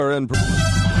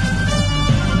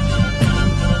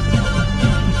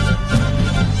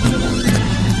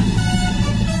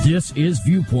This is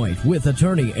Viewpoint with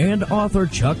attorney and author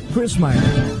Chuck Crismier.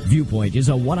 Viewpoint is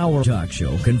a one-hour talk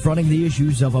show confronting the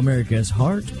issues of America's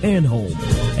heart and home.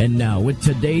 And now, with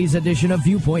today's edition of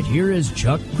Viewpoint, here is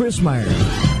Chuck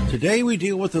Crismier. Today we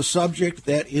deal with a subject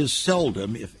that is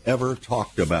seldom, if ever,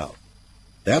 talked about.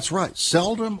 That's right,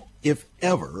 seldom, if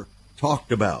ever,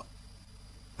 talked about.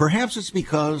 Perhaps it's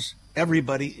because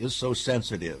everybody is so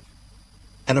sensitive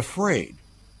and afraid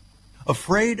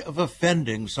of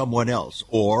offending someone else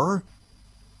or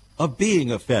of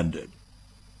being offended.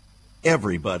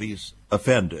 Everybody's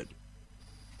offended.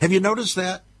 Have you noticed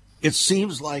that? It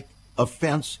seems like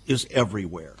offense is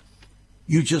everywhere.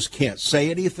 You just can't say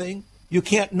anything. You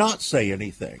can't not say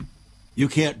anything. You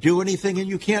can't do anything, and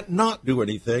you can't not do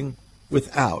anything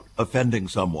without offending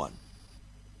someone.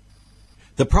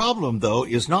 The problem, though,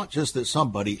 is not just that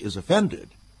somebody is offended,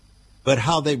 but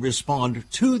how they respond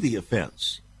to the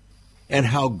offense and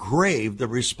how grave the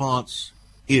response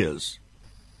is.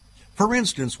 For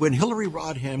instance, when Hillary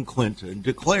Rodham Clinton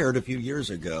declared a few years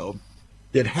ago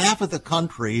that half of the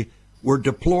country were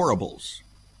deplorables,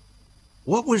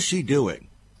 what was she doing?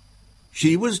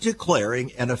 She was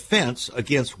declaring an offense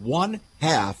against one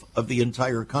half of the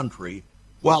entire country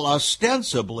while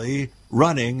ostensibly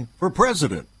running for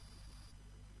president.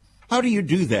 How do you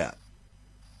do that?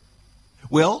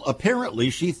 Well, apparently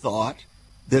she thought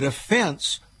that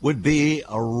offense would be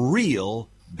a real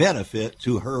benefit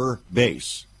to her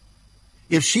base.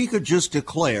 If she could just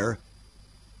declare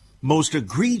most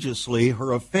egregiously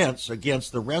her offense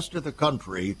against the rest of the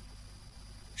country,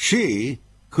 she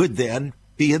could then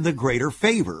be in the greater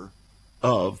favor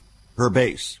of her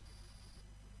base.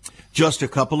 Just a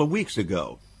couple of weeks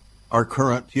ago, our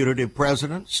current putative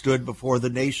president stood before the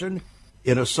nation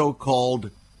in a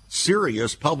so-called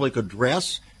serious public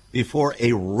address before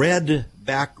a red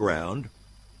background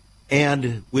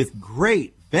and with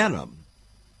great venom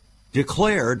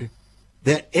declared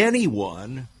that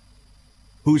anyone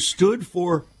who stood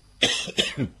for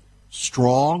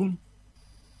strong,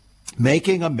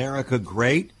 making America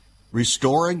great,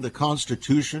 restoring the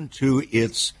Constitution to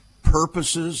its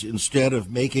purposes instead of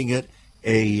making it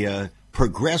a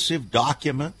progressive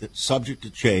document that's subject to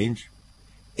change,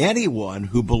 anyone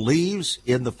who believes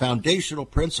in the foundational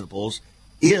principles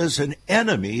is an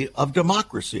enemy of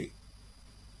democracy.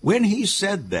 When he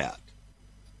said that,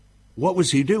 what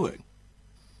was he doing?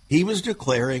 He was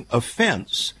declaring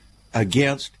offense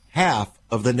against half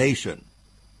of the nation,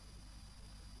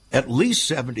 at least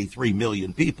 73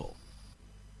 million people.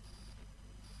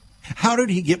 How did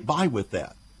he get by with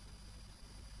that?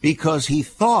 Because he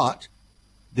thought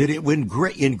that it would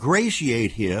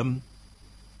ingratiate him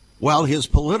while his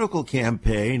political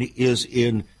campaign is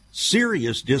in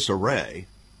serious disarray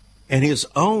and his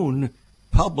own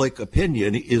public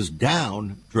opinion is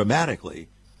down dramatically.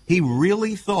 He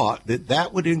really thought that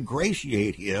that would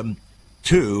ingratiate him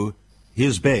to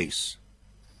his base.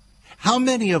 How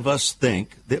many of us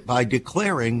think that by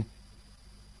declaring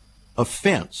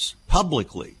offense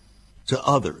publicly to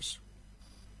others,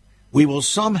 we will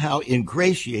somehow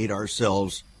ingratiate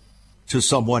ourselves to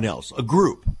someone else, a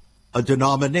group, a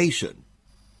denomination,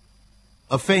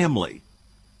 a family,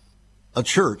 a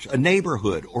church, a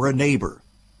neighborhood, or a neighbor?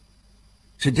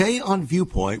 Today on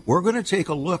Viewpoint, we're going to take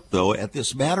a look, though, at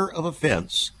this matter of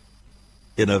offense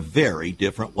in a very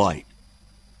different light,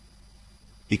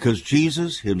 because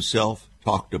Jesus himself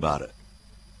talked about it.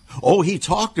 Oh, he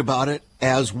talked about it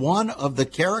as one of the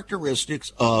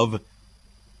characteristics of,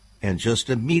 and just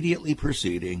immediately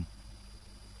preceding,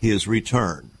 his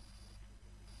return.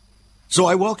 So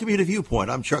I welcome you to Viewpoint.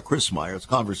 I'm Chuck Crismier. It's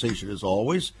conversation, as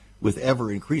always, with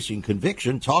ever-increasing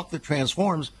conviction, talk that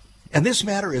transforms. And this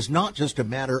matter is not just a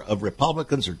matter of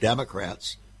Republicans or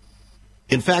Democrats.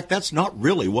 In fact, that's not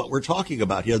really what we're talking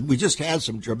about here. We just had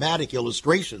some dramatic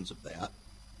illustrations of that.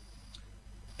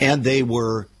 And they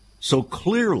were so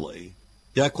clearly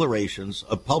declarations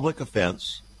of public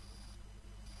offense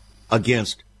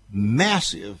against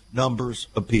massive numbers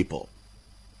of people.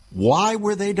 Why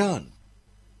were they done?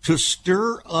 To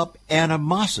stir up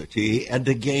animosity and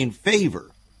to gain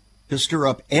favor, to stir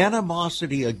up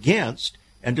animosity against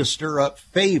and to stir up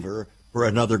favor for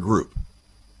another group.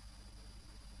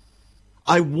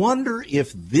 I wonder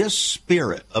if this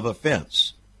spirit of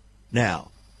offense now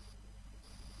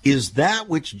is that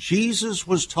which Jesus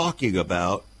was talking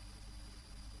about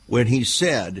when he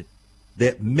said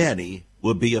that many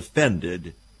will be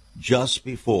offended just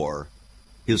before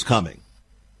his coming.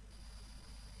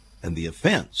 And the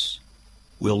offense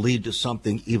will lead to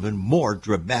something even more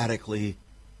dramatically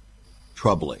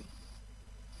troubling.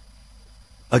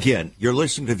 Again, you're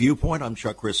listening to Viewpoint. I'm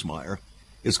Chuck Crismier.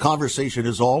 His conversation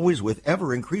is always with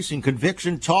ever-increasing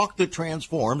conviction, talk that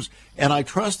transforms, and I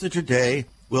trust that today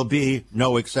will be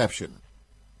no exception.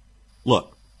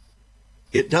 Look,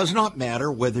 it does not matter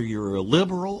whether you're a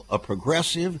liberal, a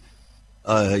progressive,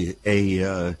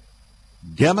 a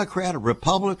Democrat, a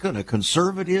Republican, a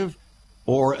conservative,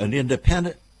 or an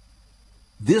independent.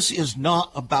 This is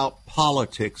not about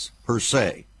politics per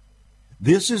se.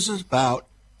 This is about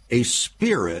a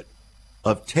spirit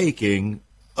of taking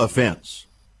offense.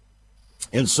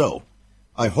 And so,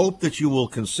 I hope that you will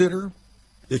consider,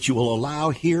 that you will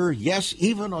allow here, yes,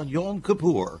 even on Yom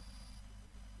Kippur,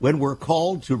 when we're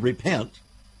called to repent,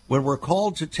 when we're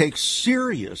called to take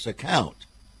serious account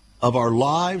of our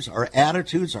lives, our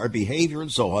attitudes, our behavior,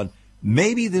 and so on,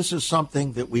 maybe this is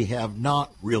something that we have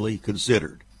not really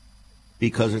considered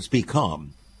because it's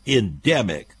become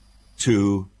endemic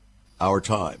to our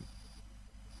time.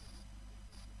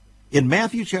 In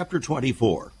Matthew chapter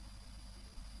 24,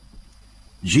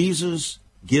 Jesus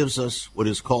gives us what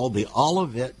is called the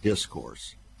Olivet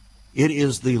Discourse. It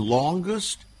is the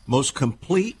longest, most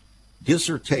complete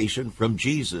dissertation from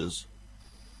Jesus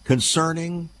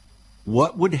concerning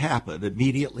what would happen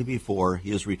immediately before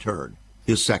his return,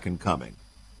 his second coming.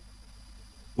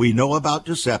 We know about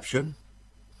deception,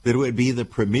 that it would be the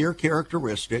premier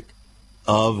characteristic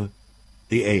of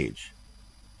the age.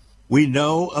 We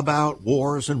know about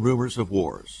wars and rumors of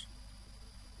wars.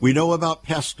 We know about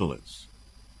pestilence.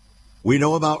 We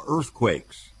know about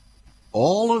earthquakes.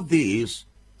 All of these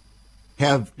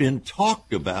have been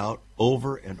talked about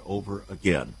over and over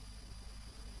again.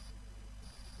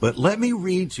 But let me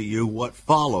read to you what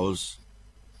follows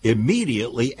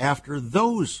immediately after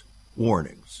those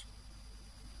warnings.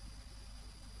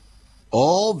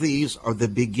 All these are the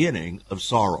beginning of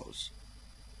sorrows.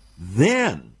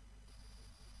 Then,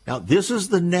 now this is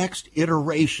the next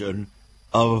iteration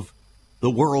of the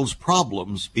world's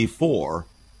problems before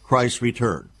Christ's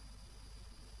return.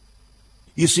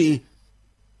 You see,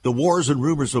 the wars and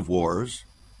rumors of wars,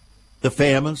 the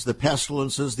famines, the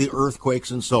pestilences, the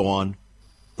earthquakes, and so on,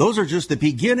 those are just the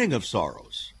beginning of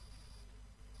sorrows.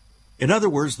 In other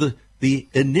words, the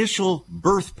initial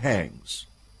birth pangs.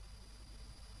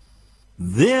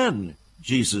 Then,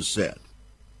 Jesus said,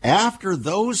 after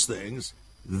those things,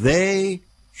 they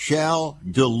shall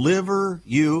deliver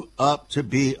you up to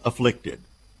be afflicted,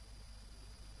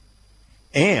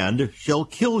 and shall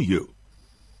kill you,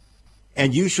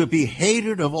 and you shall be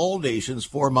hated of all nations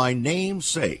for my name's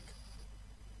sake.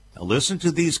 Now listen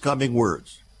to these coming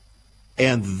words.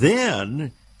 And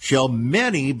then shall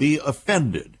many be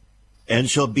offended, and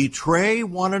shall betray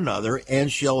one another,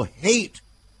 and shall hate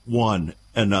one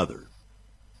another.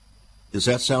 Does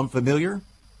that sound familiar?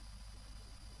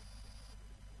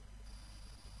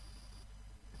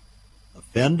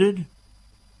 Offended,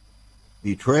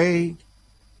 betrayed,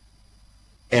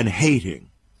 and hating.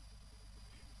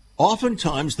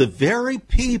 Oftentimes, the very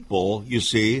people, you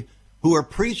see, who are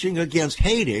preaching against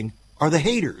hating are the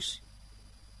haters,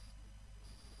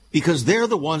 because they're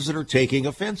the ones that are taking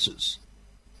offenses.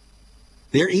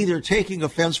 They're either taking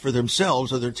offense for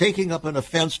themselves or they're taking up an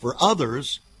offense for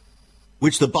others,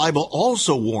 which the Bible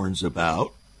also warns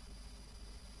about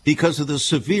because of the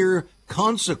severe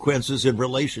consequences in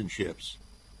relationships.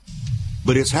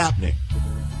 But it's happening,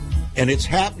 and it's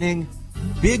happening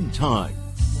big time.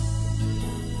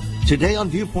 Today on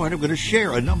Viewpoint, I'm going to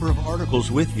share a number of articles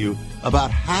with you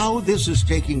about how this is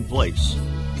taking place.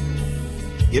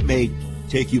 It may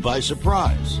take you by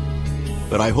surprise,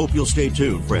 but I hope you'll stay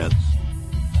tuned, friends.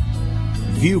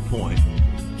 Viewpoint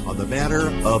on the matter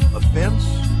of offense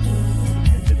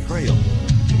and betrayal.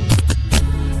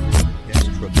 That's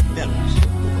tremendous.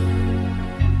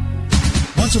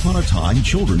 Once upon a time,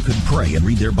 children could pray and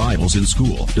read their Bibles in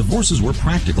school. Divorces were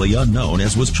practically unknown,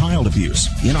 as was child abuse.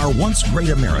 In our once great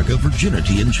America,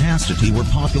 virginity and chastity were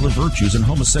popular virtues and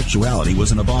homosexuality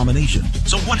was an abomination.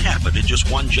 So what happened in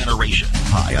just one generation?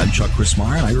 Hi, I'm Chuck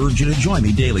Crismier, and I urge you to join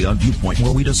me daily on Viewpoint,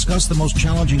 where we discuss the most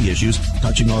challenging issues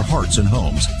touching our hearts and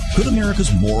homes. Could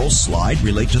America's moral slide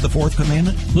relate to the fourth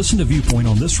commandment? Listen to Viewpoint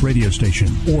on this radio station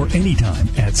or anytime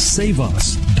at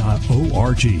saveus.org.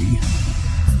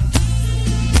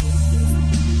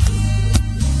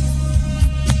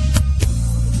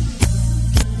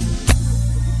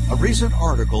 A recent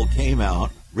article came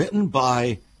out written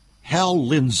by Hal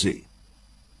Lindsey.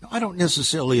 Now, I don't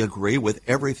necessarily agree with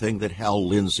everything that Hal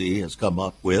Lindsey has come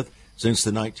up with since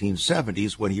the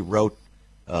 1970s when he wrote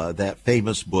that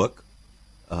famous book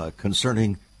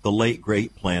concerning the late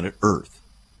great planet Earth.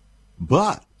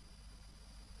 But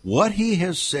what he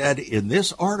has said in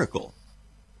this article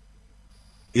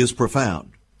is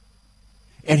profound.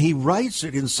 And he writes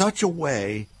it in such a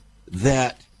way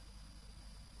that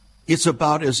it's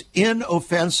about as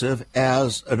inoffensive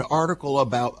as an article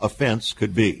about offense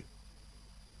could be.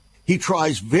 He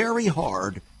tries very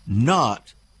hard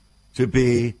not to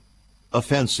be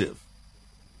offensive.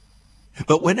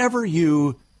 But whenever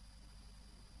you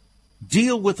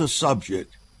deal with a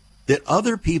subject that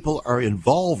other people are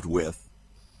involved with,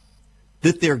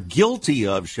 that they're guilty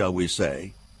of, shall we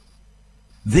say,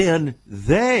 then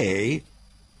they,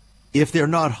 if they're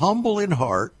not humble in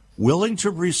heart, willing to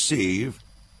receive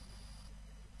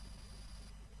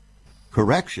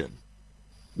correction,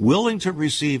 willing to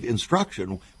receive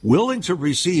instruction, willing to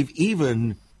receive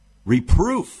even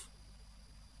reproof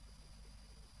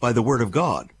by the word of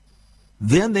God,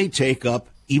 then they take up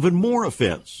even more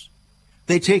offense.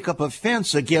 They take up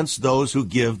offense against those who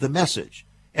give the message.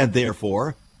 And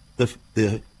therefore,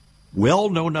 the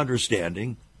well-known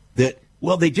understanding that,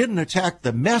 well, they didn't attack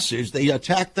the message, they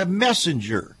attacked the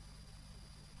messenger.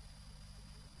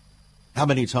 How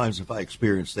many times have I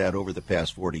experienced that over the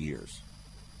past 40 years?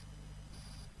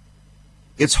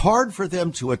 It's hard for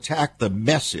them to attack the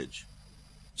message,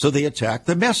 so they attack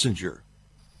the messenger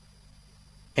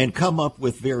and come up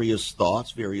with various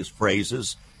thoughts, various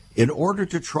phrases, in order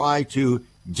to try to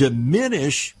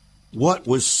diminish what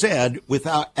was said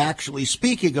without actually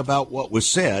speaking about what was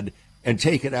said and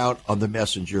take it out on the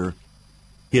messenger,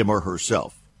 him or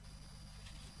herself.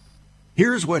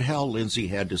 Here's what Hal Lindsey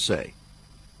had to say.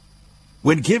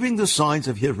 When giving the signs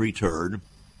of his return,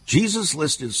 Jesus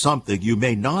listed something you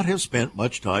may not have spent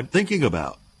much time thinking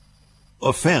about.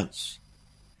 Offense.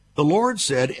 The Lord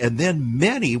said, and then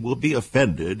many will be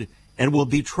offended and will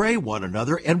betray one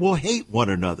another and will hate one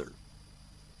another.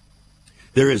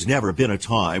 There has never been a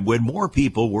time when more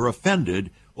people were offended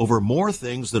over more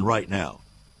things than right now.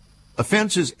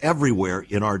 Offense is everywhere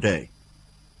in our day.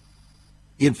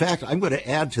 In fact, I'm going to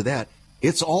add to that,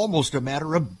 it's almost a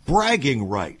matter of bragging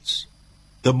rights.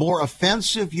 The more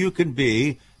offensive you can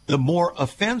be, the more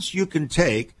offense you can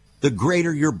take, the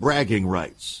greater your bragging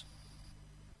rights.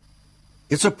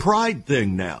 It's a pride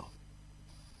thing now.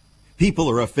 People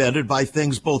are offended by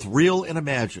things both real and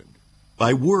imagined,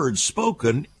 by words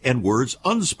spoken and words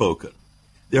unspoken.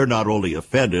 They're not only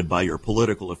offended by your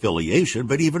political affiliation,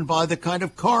 but even by the kind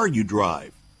of car you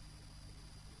drive.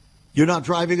 You're not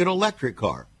driving an electric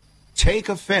car. Take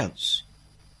offense.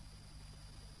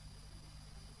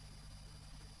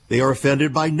 They are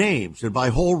offended by names and by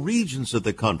whole regions of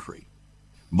the country.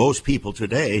 Most people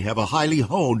today have a highly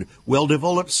honed,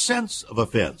 well-developed sense of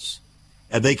offense,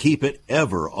 and they keep it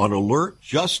ever on alert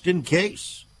just in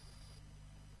case.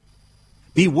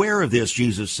 Beware of this,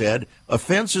 Jesus said.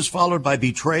 Offense is followed by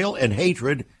betrayal and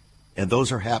hatred, and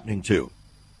those are happening too.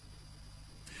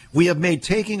 We have made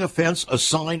taking offense a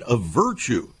sign of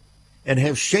virtue and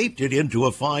have shaped it into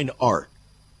a fine art,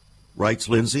 writes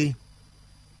Lindsey.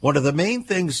 One of the main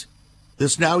things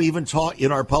that's now even taught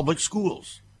in our public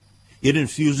schools. It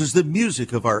infuses the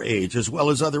music of our age as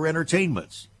well as other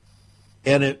entertainments,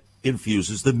 and it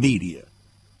infuses the media.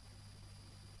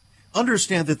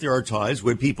 Understand that there are times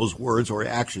when people's words or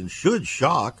actions should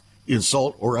shock,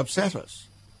 insult, or upset us.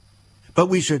 But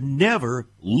we should never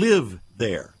live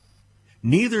there.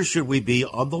 Neither should we be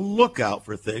on the lookout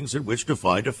for things in which to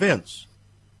find offense.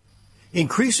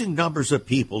 Increasing numbers of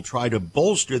people try to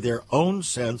bolster their own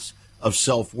sense of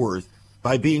self-worth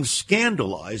by being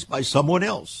scandalized by someone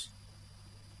else.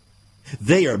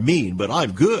 They are mean, but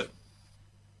I'm good.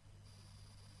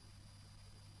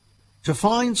 To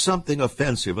find something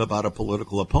offensive about a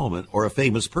political opponent or a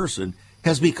famous person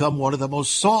has become one of the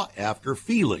most sought-after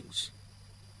feelings.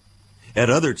 At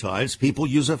other times, people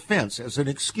use offense as an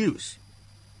excuse.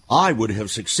 I would have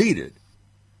succeeded,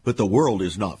 but the world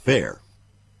is not fair.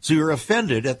 So you're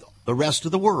offended at the rest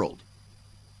of the world.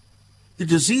 The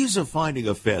disease of finding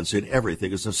offense in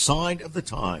everything is a sign of the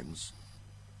times.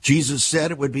 Jesus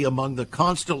said it would be among the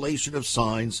constellation of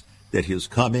signs that his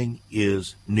coming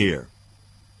is near.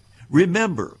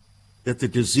 Remember that the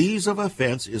disease of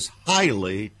offense is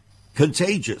highly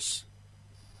contagious,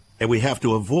 and we have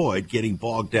to avoid getting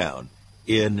bogged down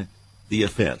in the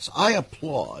offense. I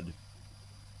applaud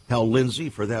Hal Lindsey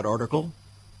for that article.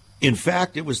 In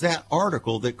fact, it was that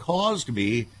article that caused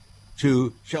me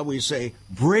to, shall we say,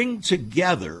 bring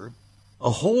together a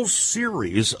whole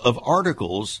series of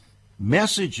articles,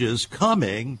 messages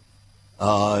coming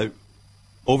over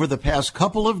the past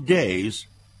couple of days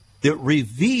that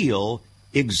reveal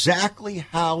exactly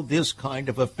how this kind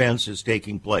of offense is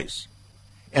taking place.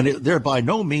 And they're by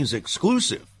no means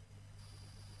exclusive.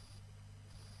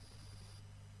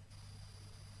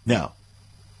 Now,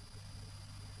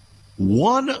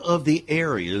 One of the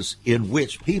areas in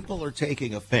which people are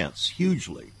taking offense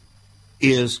hugely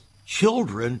is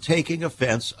children taking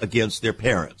offense against their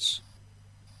parents.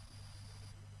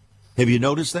 Have you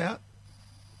noticed that?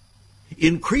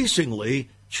 Increasingly,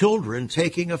 children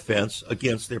taking offense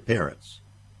against their parents.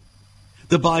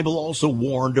 The Bible also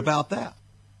warned about that.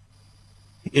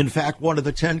 In fact, one of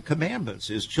the 10 commandments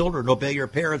is children, obey your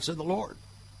parents in the Lord.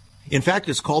 In fact,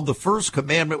 it's called the first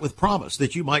commandment with promise,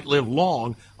 that you might live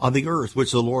long on the earth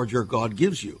which the Lord your God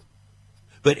gives you.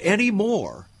 But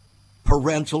anymore,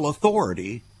 parental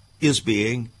authority is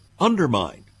being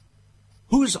undermined.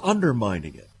 Who's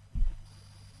undermining it?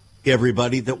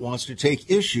 Everybody that wants to take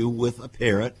issue with a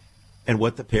parent and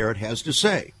what the parent has to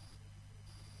say.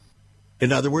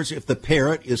 In other words, if the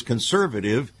parent is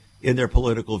conservative in their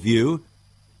political view,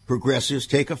 progressives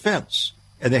take offense,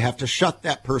 and they have to shut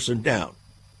that person down.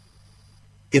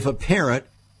 If a parent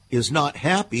is not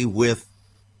happy with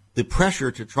the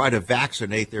pressure to try to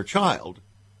vaccinate their child,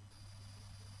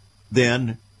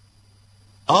 then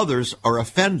others are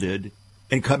offended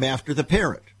and come after the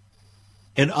parent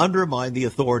and undermine the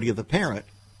authority of the parent,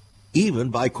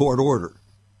 even by court order.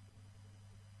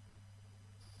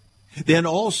 Then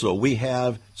also we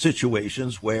have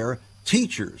situations where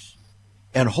teachers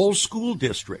and whole school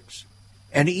districts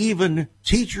and even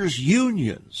teachers'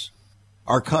 unions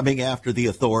are coming after the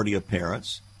authority of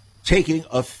parents, taking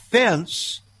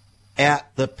offense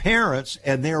at the parents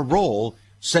and their role,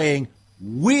 saying,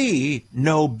 we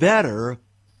know better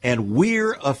and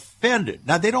we're offended.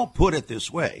 Now, they don't put it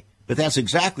this way, but that's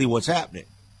exactly what's happening.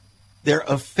 They're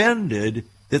offended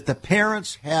that the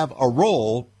parents have a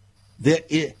role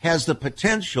that it has the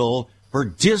potential for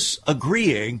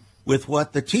disagreeing with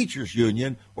what the teachers'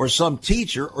 union or some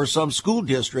teacher or some school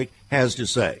district has to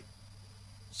say.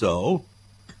 So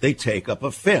they take up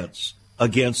offense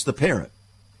against the parent.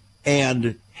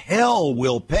 And hell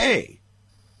will pay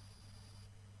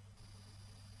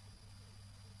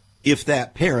if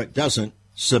that parent doesn't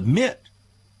submit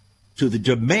to the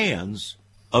demands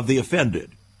of the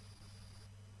offended.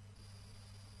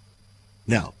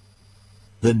 Now,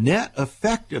 the net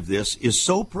effect of this is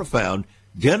so profound.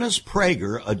 Dennis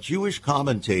Prager, a Jewish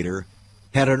commentator,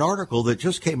 had an article that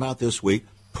just came out this week,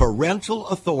 Parental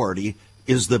Authority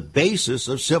is the Basis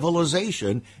of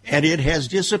Civilization, and it has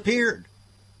disappeared.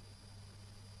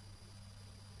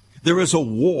 There is a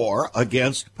war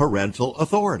against parental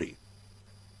authority.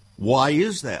 Why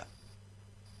is that?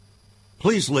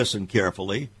 Please listen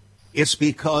carefully. It's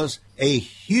because a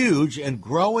huge and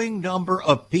growing number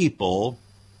of people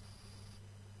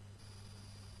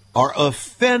are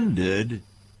offended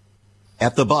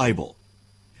at the Bible.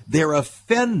 They're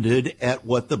offended at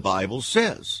what the Bible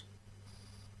says.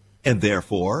 And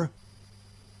therefore,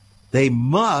 they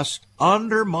must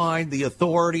undermine the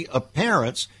authority of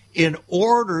parents in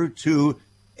order to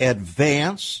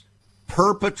advance,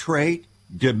 perpetrate,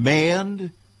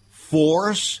 demand,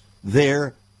 force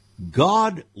their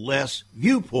godless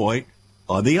viewpoint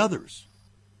on the others.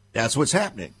 That's what's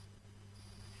happening.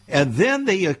 And then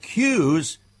they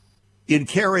accuse, in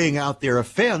carrying out their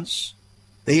offense,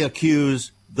 they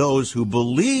accuse those who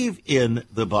believe in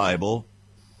the Bible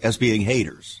as being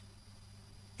haters.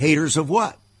 Haters of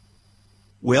what?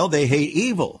 Well, they hate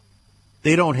evil.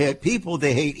 They don't hate people,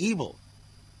 they hate evil.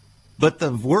 But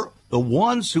the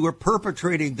ones who are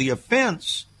perpetrating the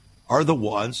offense are the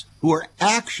ones who are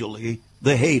actually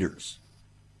the haters.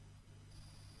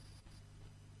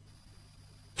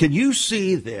 Can you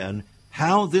see then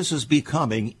how this is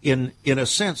becoming, in a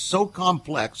sense, so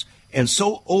complex and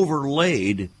so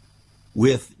overlaid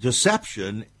with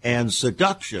deception and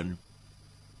seduction,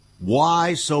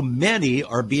 why so many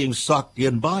are being sucked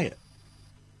in by it,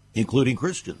 including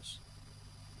Christians?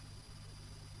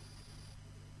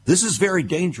 This is very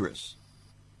dangerous.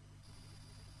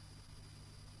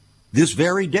 This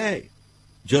very day,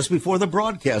 just before the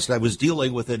broadcast, I was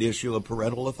dealing with an issue of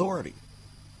parental authority.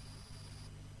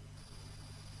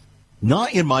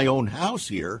 Not in my own house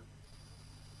here,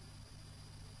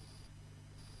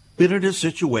 but in a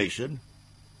situation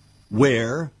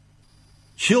where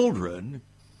children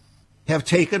have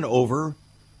taken over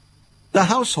the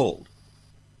household.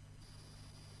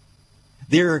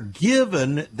 They're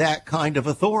given that kind of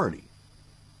authority.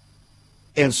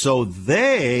 And so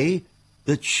the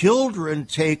children,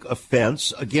 take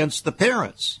offense against the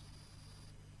parents.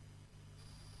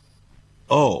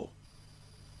 Oh,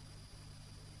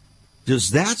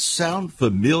 does that sound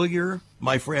familiar,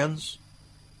 my friends?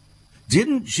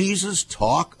 Didn't Jesus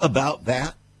talk about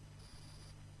that?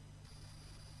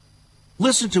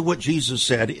 Listen to what Jesus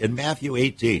said in Matthew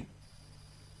 18.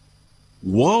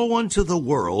 Woe unto the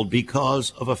world because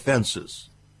of offenses.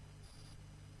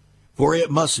 For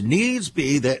it must needs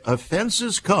be that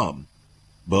offenses come,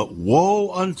 but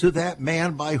woe unto that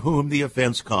man by whom the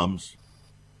offense comes.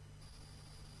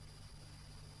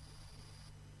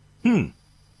 Did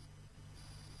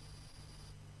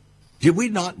we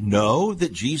not know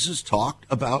that Jesus talked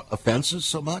about offenses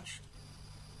so much?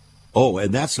 Oh,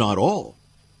 and that's not all.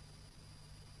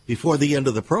 Before the end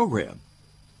of the program,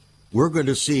 we're going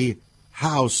to see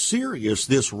how serious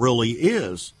this really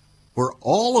is for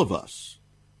all of us.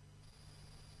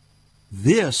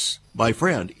 This, my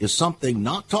friend, is something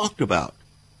not talked about,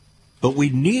 but we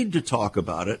need to talk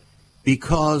about it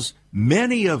because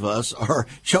many of us are,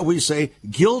 shall we say,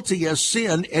 guilty as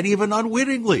sin and even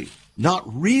unwittingly, not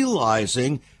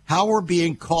realizing how we're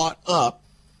being caught up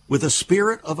with a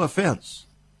spirit of offense.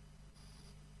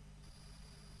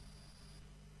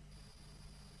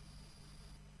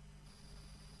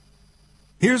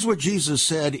 Here's what Jesus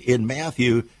said in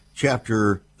Matthew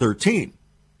chapter 13.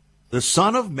 The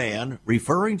Son of Man,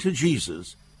 referring to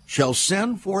Jesus, shall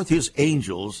send forth his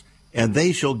angels, and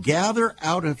they shall gather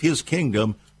out of his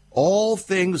kingdom all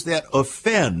things that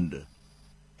offend,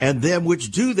 and them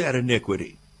which do that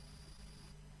iniquity,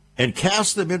 and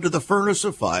cast them into the furnace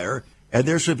of fire, and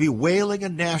there shall be wailing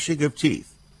and gnashing of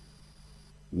teeth.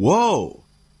 Whoa!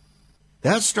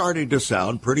 That's starting to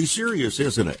sound pretty serious,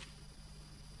 isn't it?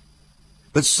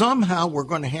 But somehow we're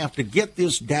going to have to get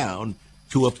this down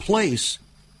to a place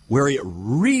where it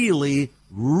really,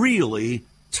 really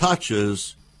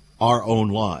touches our own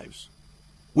lives,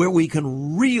 where we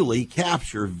can really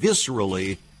capture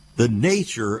viscerally the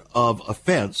nature of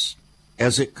offense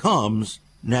as it comes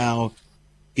now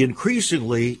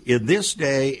increasingly in this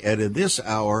day and in this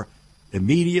hour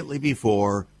immediately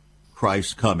before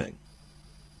Christ's coming.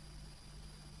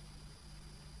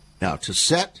 Now, to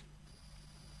set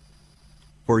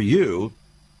for you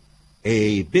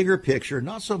a bigger picture,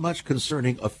 not so much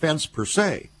concerning offense per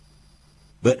se,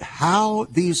 but how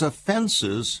these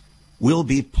offenses will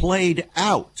be played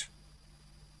out.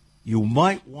 You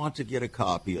might want to get a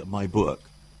copy of my book,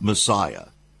 Messiah,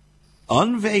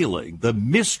 Unveiling the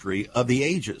Mystery of the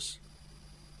Ages.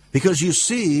 Because you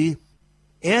see,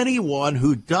 anyone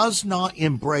who does not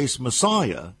embrace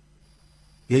Messiah,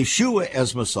 Yeshua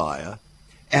as Messiah,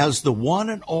 as the one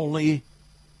and only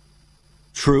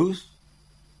truth,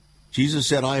 Jesus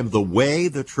said, I am the way,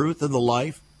 the truth, and the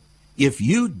life. If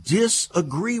you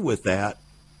disagree with that,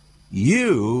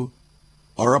 you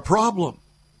are a problem.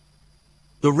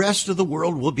 The rest of the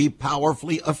world will be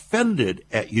powerfully offended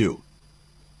at you.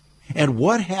 And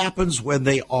what happens when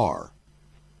they are?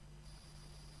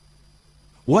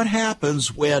 What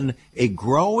happens when a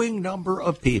growing number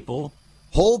of people,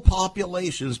 whole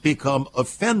populations become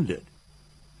offended?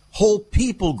 Whole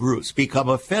people groups become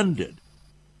offended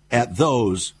at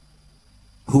those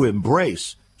who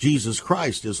embrace Jesus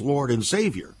Christ as Lord and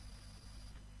Savior.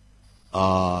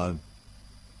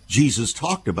 Jesus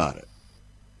talked about it.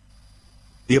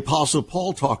 The Apostle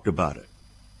Paul talked about it.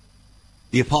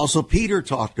 The Apostle Peter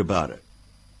talked about it.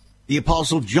 The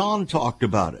Apostle John talked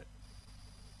about it.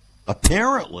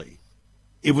 Apparently,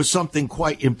 it was something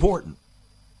quite important.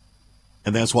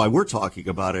 And that's why we're talking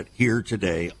about it here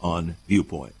today on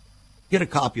Viewpoint. Get a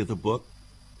copy of the book,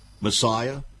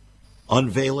 Messiah,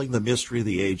 Unveiling the Mystery of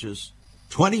the Ages.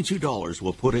 $22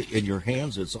 will put it in your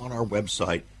hands. It's on our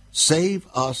website,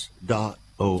 saveus.org,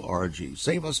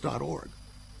 saveus.org.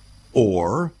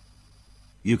 Or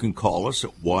you can call us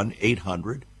at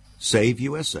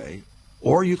 1-800-SAVE-USA,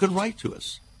 or you can write to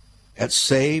us at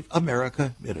Save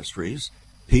America Ministries,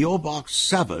 P.O. Box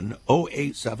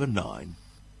 70879,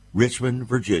 Richmond,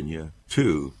 Virginia,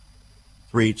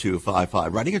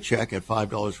 23255. Writing a check at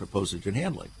 $5 for postage and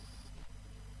handling.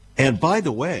 And by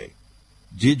the way,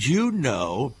 did you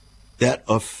know that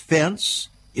offense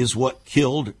is what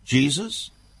killed Jesus?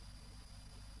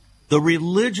 The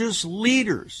religious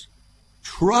leaders,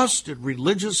 trusted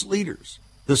religious leaders,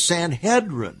 the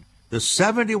Sanhedrin, the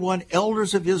 71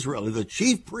 elders of Israel, the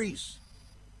chief priests,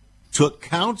 took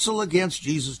counsel against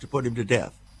Jesus to put him to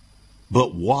death.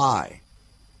 But why?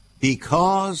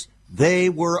 Because they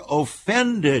were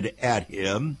offended at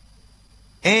him,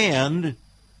 and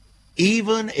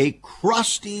even a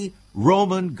crusty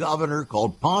Roman governor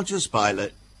called Pontius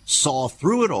Pilate saw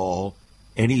through it all,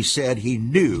 and he said he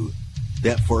knew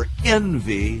that for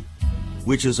envy,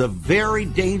 which is a very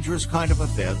dangerous kind of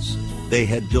offense, they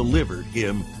had delivered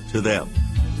him to them.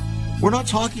 We're not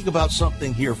talking about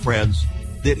something here, friends,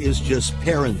 that is just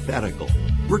parenthetical.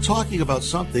 We're talking about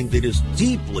something that is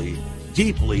deeply,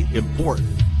 deeply important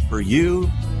for you,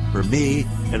 for me,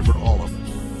 and for all of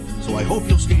us. So I hope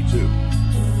you'll stay tuned.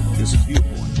 This is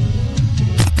Viewpoint.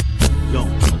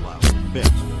 Don't allow offense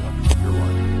to come into your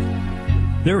life.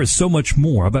 There is so much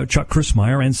more about Chuck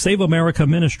Crismier and Save America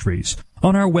Ministries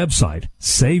on our website,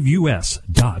 saveus.org.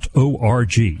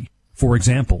 For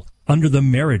example, under the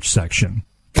marriage section,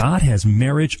 God has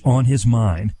marriage on his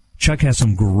mind. Chuck has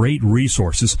some great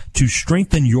resources to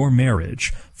strengthen your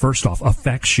marriage. First off, a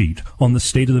fact sheet on the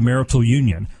state of the marital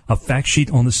union, a fact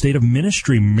sheet on the state of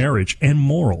ministry, marriage, and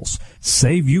morals.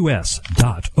 SaveUS.org.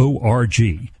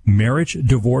 Marriage,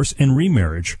 divorce, and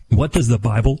remarriage. What does the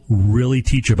Bible really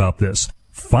teach about this?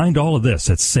 Find all of this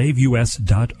at SaveUS.org.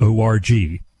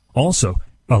 Also,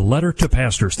 a letter to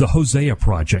pastors, the Hosea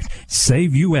Project,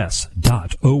 SaveUS.org,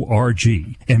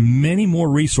 and many more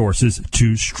resources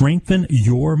to strengthen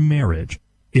your marriage.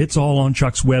 It's all on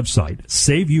Chuck's website,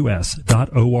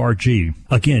 SaveUS.org.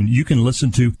 Again, you can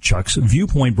listen to Chuck's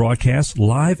Viewpoint broadcast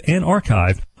live and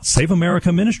archived. Save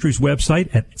America Ministries website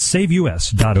at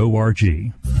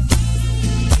SaveUS.org.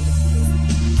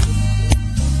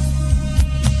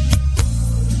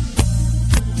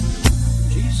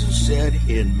 Said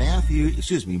in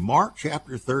Mark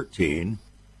chapter 13,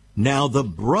 now the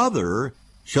brother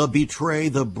shall betray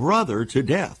the brother to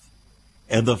death,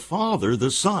 and the father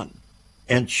the son,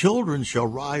 and children shall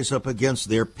rise up against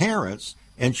their parents,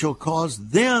 and shall cause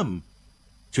them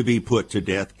to be put to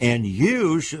death, and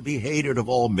you shall be hated of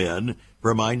all men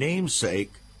for my name's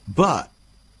sake, but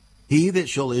he that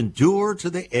shall endure to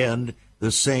the end,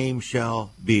 the same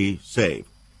shall be saved.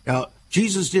 Now,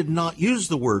 Jesus did not use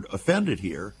the word offended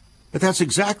here, but that's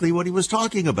exactly what he was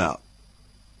talking about.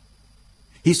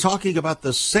 He's talking about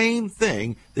the same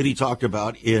thing that he talked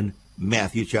about in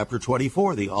Matthew chapter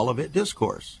 24, the Olivet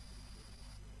Discourse.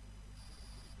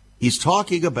 He's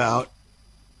talking about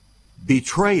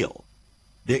betrayal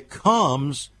that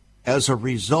comes as a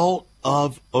result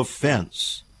of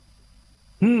offense.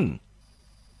 Did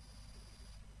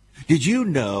you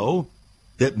know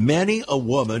that many a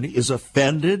woman is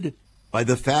offended by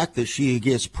the fact that she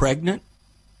gets pregnant?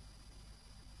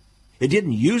 It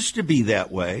didn't used to be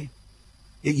that way.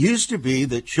 It used to be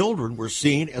that children were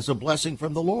seen as a blessing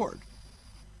from the Lord.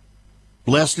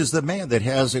 Blessed is the man that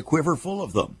has a quiver full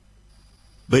of them.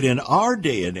 But in our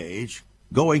day and age,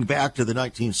 going back to the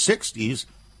 1960s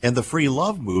and the free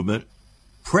love movement,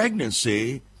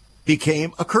 pregnancy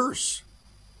became a curse.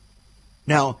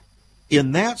 Now,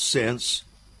 in that sense,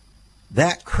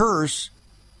 that curse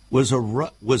was a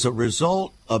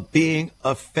result of being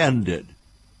offended.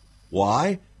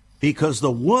 Why? Because the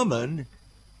woman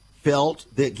felt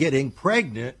that getting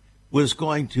pregnant was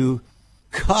going to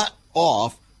cut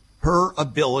off her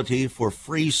ability for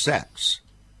free sex.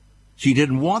 She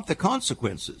didn't want the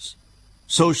consequences,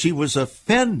 so she was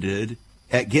offended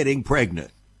at getting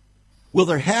pregnant. Well,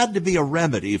 there had to be a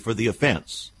remedy for the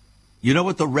offense. You know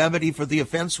what the remedy for the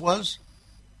offense was?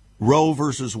 Roe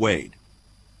versus Wade.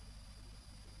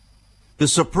 The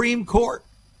Supreme Court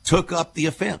took up the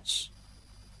offense.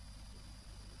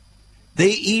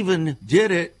 They even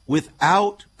did it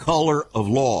without color of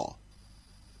law.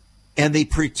 And they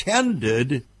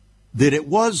pretended that it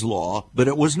was law, but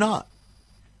it was not.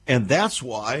 And that's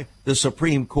why the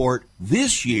Supreme Court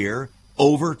this year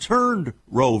overturned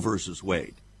Roe versus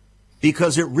Wade,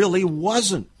 because it really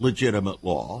wasn't legitimate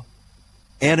law.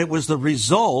 And it was the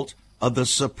result of the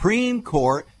Supreme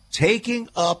Court taking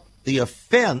up the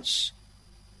offense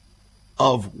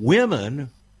of women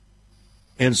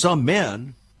and some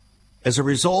men as a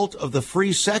result of the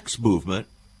free sex movement,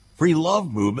 free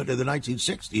love movement in the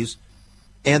 1960s,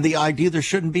 and the idea there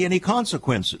shouldn't be any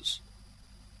consequences.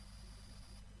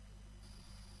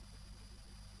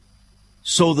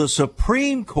 So the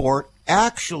Supreme Court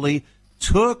actually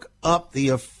took up the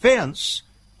offense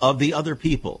of the other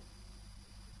people.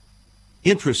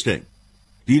 Interesting.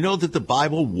 Do you know that the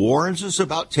Bible warns us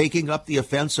about taking up the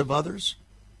offense of others?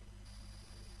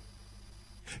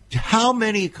 How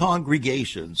many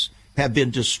congregations have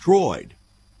been destroyed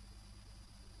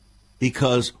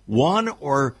because one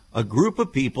or a group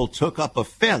of people took up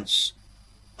offense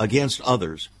against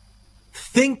others,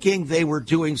 thinking they were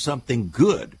doing something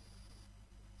good,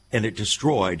 and it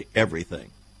destroyed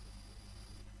everything?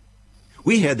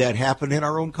 We had that happen in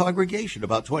our own congregation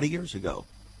about 20 years ago.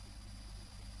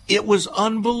 It was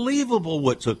unbelievable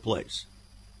what took place.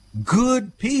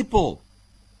 Good people,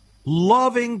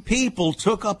 loving people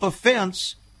took up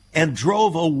offense and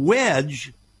drove a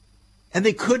wedge, and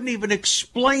they couldn't even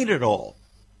explain it all.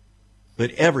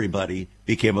 But everybody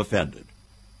became offended.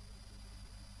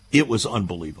 It was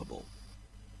unbelievable.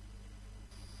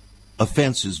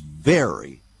 Offense is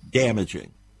very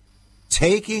damaging.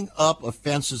 Taking up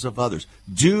offenses of others.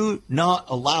 Do not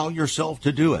allow yourself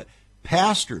to do it.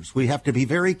 Pastors, we have to be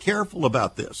very careful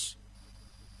about this.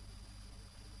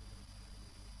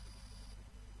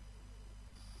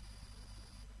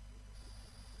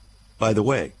 by the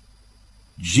way,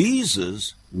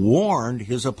 Jesus warned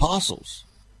his apostles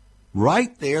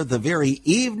right there the very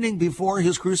evening before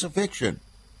his crucifixion.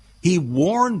 He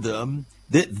warned them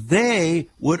that they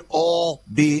would all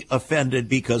be offended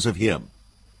because of him.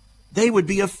 They would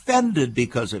be offended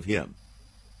because of him.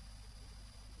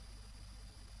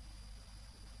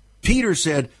 Peter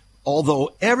said,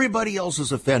 although everybody else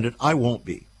is offended, I won't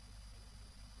be.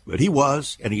 But he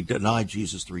was, and he denied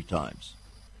Jesus 3 times.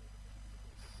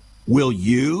 Will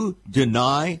you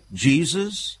deny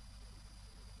Jesus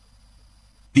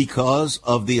because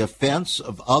of the offense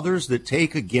of others that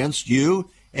take against you,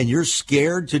 and you're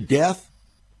scared to death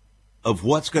of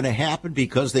what's going to happen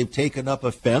because they've taken up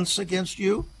offense against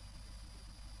you?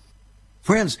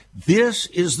 Friends, this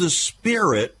is the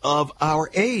spirit of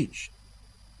our age.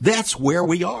 That's where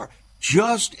we are,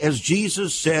 just as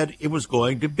Jesus said it was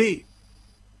going to be.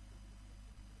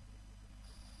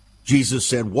 Jesus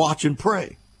said, watch and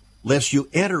pray, lest you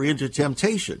enter into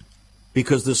temptation,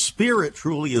 because the spirit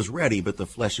truly is ready, but the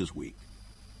flesh is weak.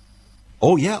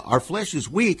 Oh yeah, our flesh is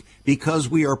weak because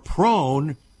we are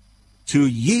prone to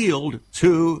yield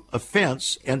to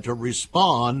offense and to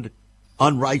respond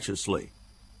unrighteously,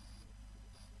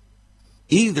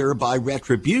 either by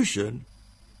retribution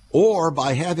or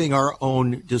by having our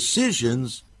own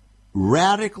decisions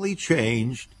radically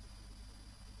changed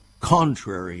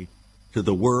contrary to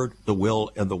the word, the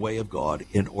will, and the way of God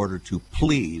in order to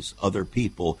please other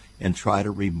people and try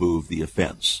to remove the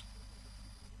offense.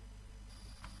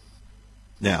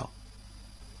 Now,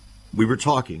 we were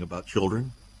talking about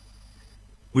children.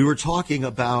 We were talking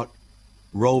about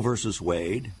Roe versus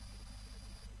Wade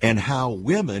and how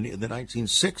women in the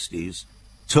 1960s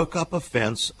took up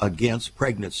offense against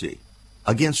pregnancy,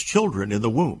 against children in the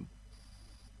womb.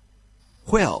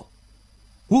 Well,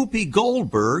 Whoopi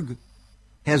Goldberg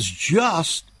has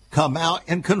just come out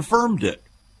and confirmed it.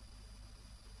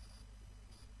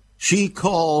 She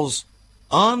calls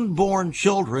unborn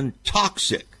children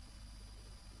toxic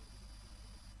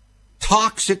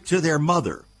to their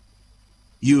mother.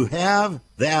 You have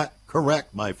that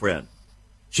correct, my friend.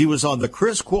 She was on the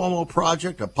Chris Cuomo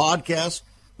Project, a podcast,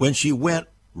 when she went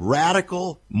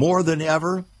radical more than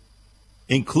ever,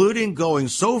 including going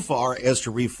so far as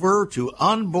to refer to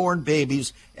unborn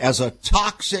babies as a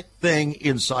toxic thing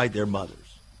inside their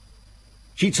mothers.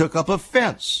 She took up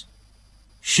offense.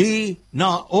 She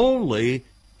not only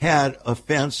had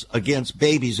offense against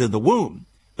babies in the womb,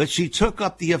 but she took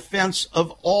up the offense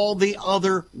of all the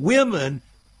other women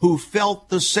who felt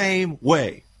the same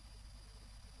way.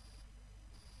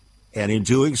 And in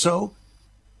doing so,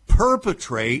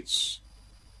 perpetrates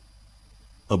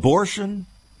abortion,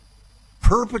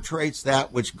 perpetrates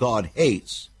that which God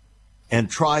hates, and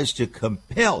tries to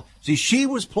compel. See, she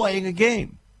was playing a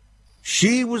game.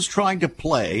 She was trying to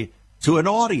play to an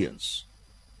audience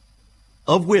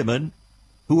of women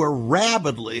who are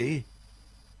rabidly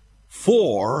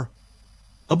for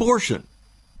abortion.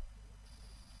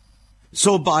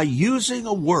 So by using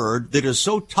a word that is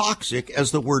so toxic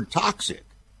as the word toxic,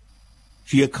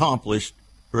 she accomplished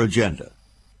her agenda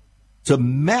to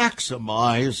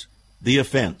maximize the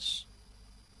offense.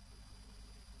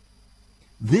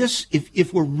 This,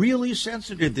 if we're really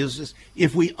sensitive to this,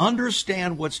 if we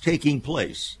understand what's taking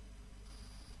place,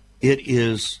 it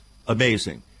is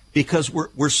amazing. Because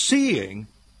we're seeing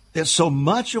that so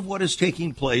much of what is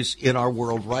taking place in our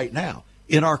world right now,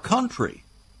 in our country,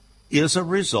 is a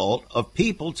result of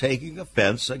people taking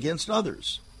offense against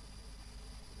others.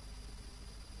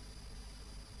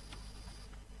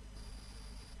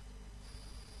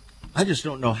 I just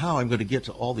don't know how I'm going to get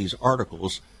to all these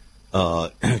articles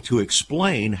to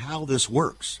explain how this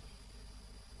works.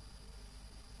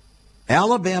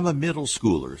 Alabama middle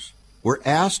schoolers were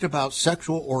asked about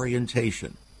sexual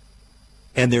orientation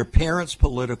and their parents'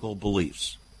 political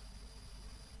beliefs.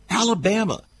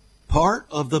 Alabama, part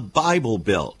of the Bible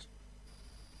Belt.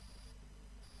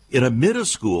 In a middle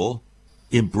school,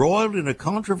 embroiled in a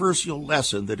controversial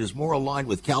lesson that is more aligned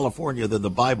with California than the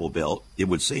Bible Belt, it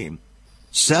would seem,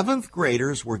 7th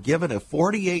graders were given a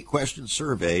 48-question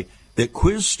survey that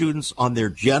quizzed students on their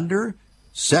gender,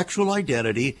 sexual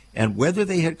identity, and whether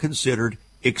they had considered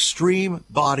extreme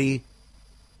body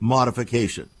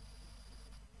modification.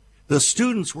 The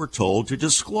students were told to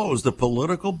disclose the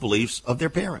political beliefs of their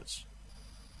parents.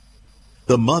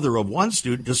 The mother of one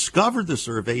student discovered the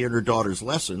survey in her daughter's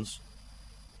lessons,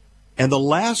 and the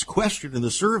last question in the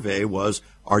survey was,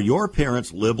 are your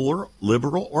parents liberal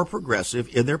or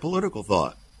progressive in their political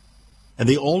thought? And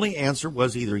the only answer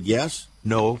was either yes,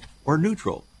 no, or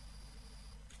neutral.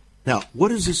 Now,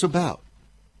 what is this about?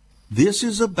 This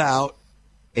is about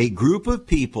a group of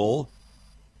people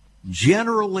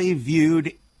generally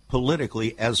viewed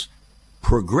politically as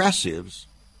progressives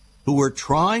who were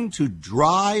trying to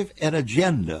drive an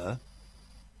agenda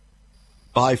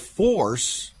by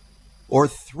force or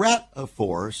threat of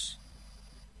force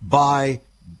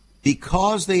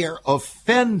because they are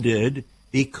offended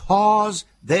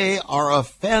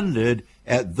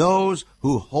at those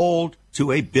who hold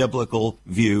to a biblical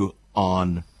view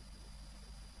on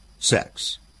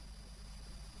sex.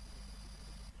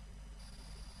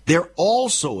 They're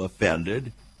also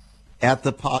offended at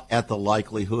the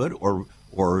likelihood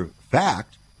or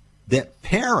fact that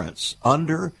parents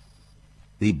under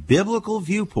the biblical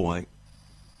viewpoint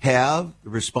have the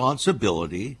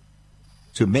responsibility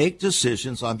to make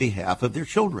decisions on behalf of their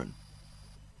children,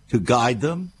 to guide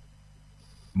them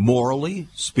morally,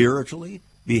 spiritually,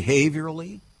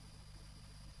 behaviorally.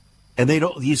 And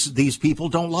these people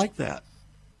don't like that.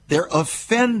 They're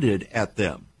offended at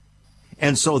them.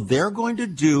 And so they're going to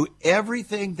do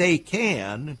everything they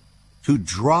can to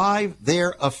drive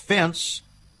their offense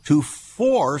to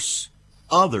force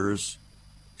others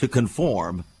to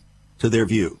conform to their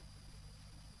view.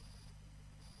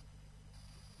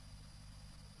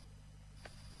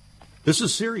 This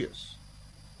is serious.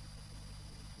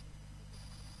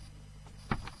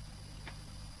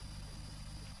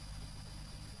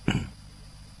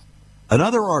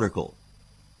 Another article.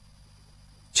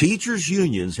 Teachers'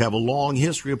 unions have a long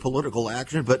history of political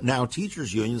action, but now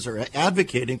teachers' unions are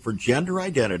advocating for gender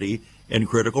identity and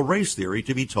critical race theory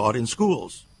to be taught in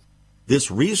schools. This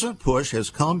recent push has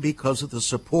come because of the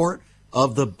support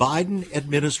of the Biden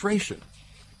administration.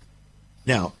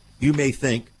 Now, you may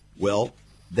think, well,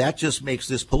 that just makes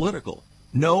this political.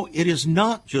 No, it is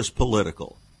not just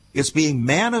political. It's being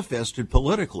manifested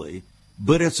politically,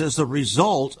 but it's as a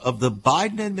result of the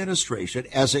Biden administration,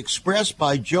 as expressed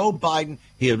by Joe Biden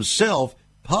himself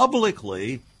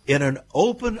publicly in an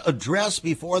open address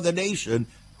before the nation,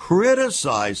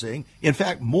 criticizing, in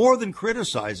fact, more than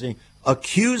criticizing,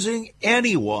 accusing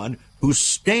anyone who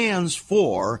stands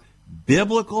for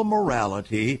biblical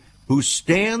morality, who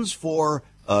stands for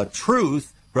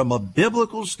truth from a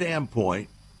biblical standpoint,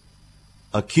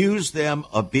 accuse them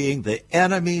of being the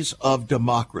enemies of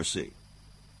democracy.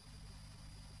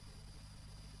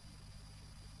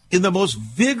 In the most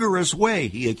vigorous way,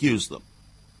 he accused them.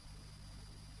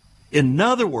 In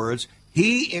other words,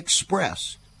 he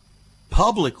expressed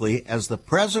publicly, as the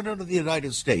President of the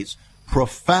United States,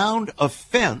 profound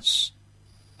offense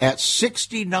at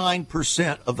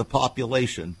 69% of the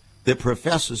population that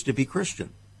professes to be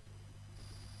Christian.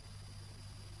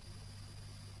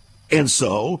 And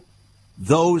so,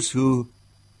 those who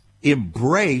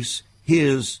embrace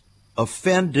his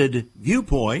offended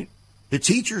viewpoint, the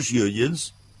teachers'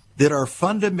 unions that are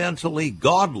fundamentally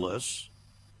godless,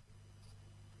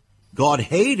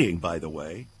 God-hating, by the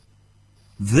way,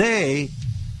 they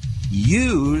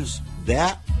use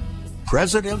that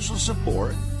presidential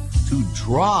support to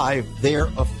drive their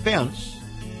offense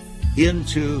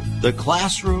into the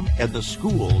classroom and the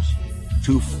schools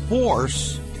to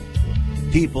force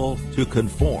people to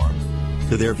conform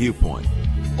to their viewpoint,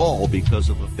 all because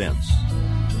of offense.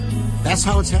 That's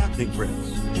how it's happening, friends.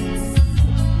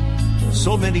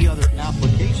 So many other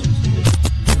applications to this.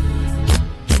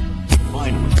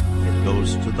 Finally, it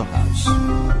goes to the house.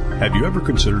 Have you ever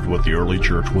considered what the early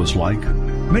church was like?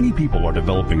 Many people are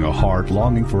developing a heart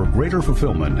longing for a greater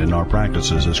fulfillment in our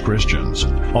practices as Christians.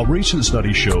 A recent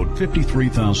study showed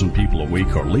 53,000 people a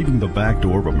week are leaving the back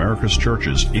door of America's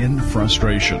churches in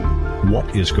frustration.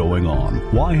 What is going on?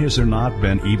 Why has there not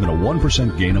been even a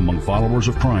 1% gain among followers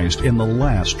of Christ in the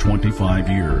last 25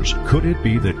 years? Could it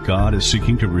be that God is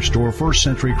seeking to restore first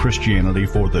century Christianity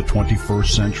for the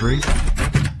 21st century?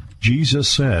 Jesus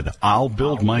said, "I'll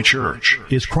build my church."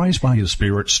 Is Christ by His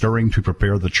Spirit stirring to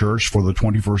prepare the church for the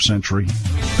 21st century?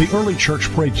 The early church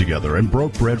prayed together and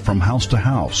broke bread from house to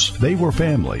house. They were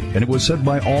family, and it was said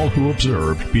by all who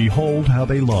observed, "Behold how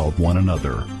they love one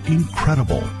another."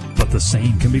 Incredible. But the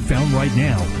same can be found right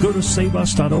now. Go to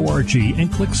saveus.org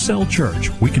and click Cell Church.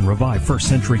 We can revive first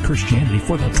century Christianity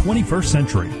for the 21st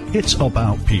century. It's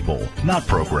about people, not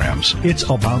programs. It's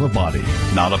about a body,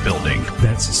 not a building.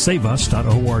 That's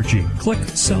saveus.org. Click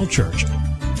Cell Church.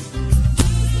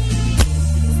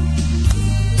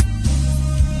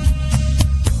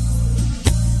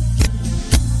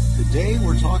 Today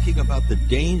we're talking about the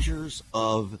dangers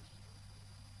of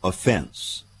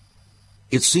offense.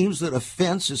 It seems that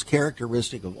offense is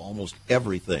characteristic of almost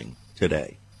everything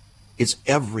today. It's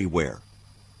everywhere.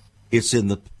 It's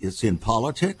in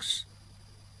politics.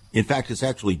 In fact, it's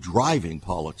actually driving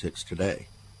politics today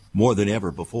more than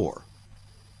ever before.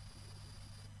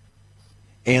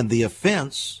 And the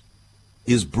offense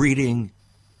is breeding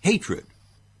hatred.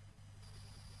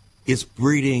 It's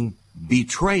breeding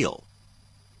betrayal.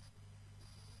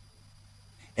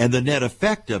 And the net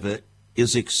effect of it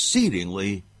is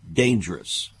exceedingly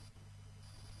dangerous.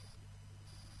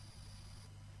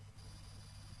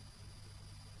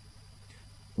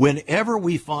 Whenever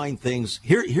we find things,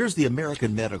 here's the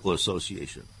American Medical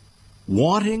Association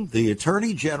wanting the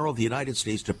Attorney General of the United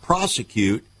States to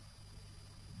prosecute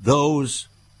those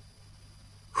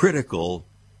critical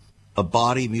of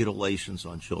body mutilations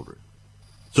on children.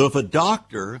 So if a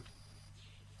doctor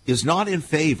is not in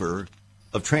favor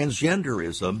of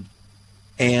transgenderism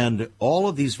and all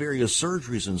of these various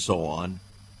surgeries and so on,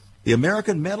 the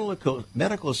American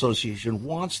Medical Association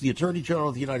wants the Attorney General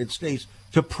of the United States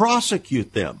to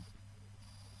prosecute them.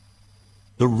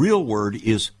 The real word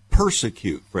is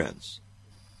persecute, friends.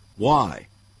 Why?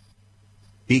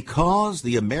 Because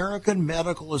the American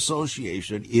Medical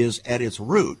Association is at its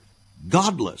root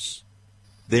godless.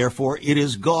 Therefore, it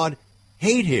is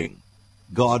God-hating,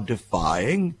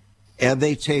 God-defying, and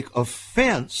they take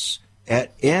offense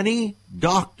at any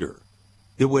doctor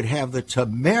that would have the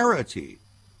temerity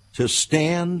to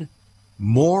stand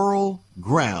moral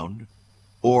ground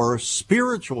or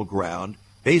spiritual ground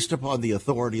based upon the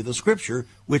authority of the Scripture,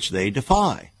 which they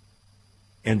defy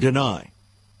and deny.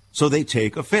 So they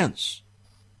take offense.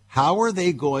 How are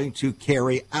they going to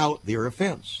carry out their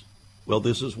offense? Well,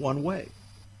 this is one way.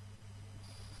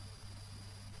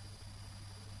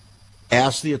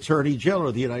 Ask the Attorney General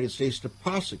of the United States to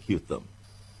prosecute them.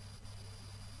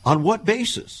 On what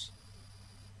basis?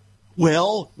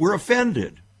 Well, we're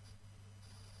offended.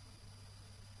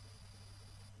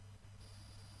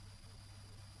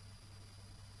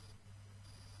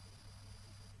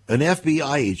 An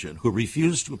FBI agent who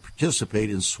refused to participate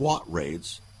in SWAT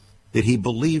raids that he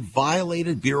believed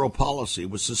violated Bureau policy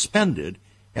was suspended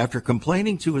after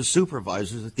complaining to his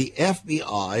supervisors that the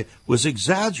FBI was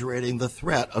exaggerating the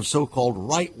threat of so-called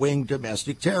right-wing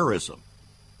domestic terrorism.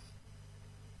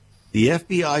 The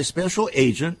FBI special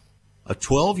agent, a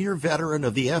 12-year veteran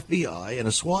of the FBI and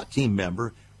a SWAT team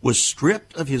member, was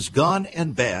stripped of his gun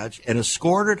and badge and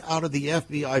escorted out of the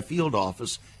FBI field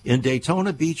office in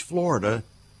Daytona Beach, Florida.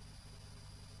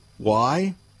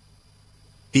 Why?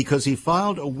 Because he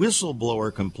filed a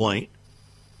whistleblower complaint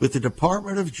with the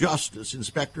Department of Justice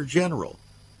Inspector General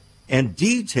and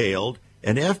detailed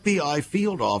an FBI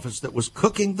field office that was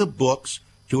cooking the books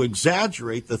to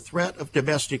exaggerate the threat of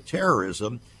domestic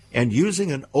terrorism and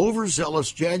using an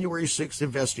overzealous January 6th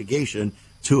investigation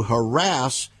to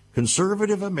harass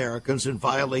conservative Americans and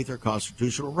violate their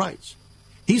constitutional rights.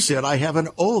 He said, I have an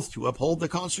oath to uphold the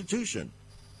Constitution.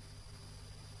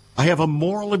 I have a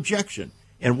moral objection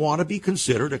and want to be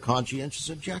considered a conscientious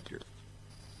objector.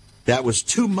 That was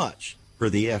too much for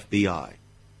the FBI.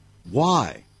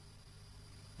 Why?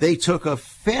 They took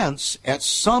offense at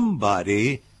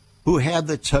somebody who had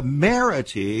the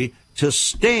temerity to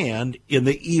stand in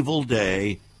the evil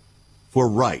day for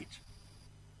right.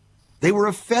 They were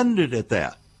offended at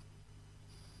that.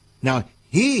 Now,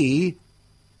 he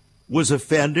was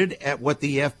offended at what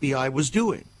the FBI was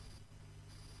doing.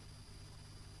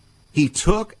 He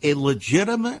took a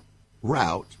legitimate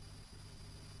route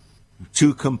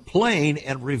to complain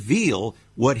and reveal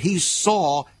what he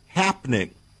saw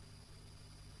happening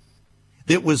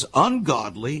that was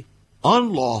ungodly,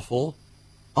 unlawful,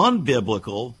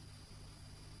 unbiblical,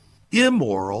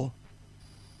 immoral,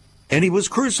 and he was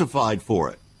crucified for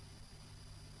it,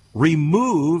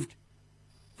 removed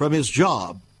from his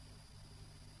job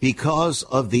because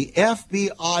of the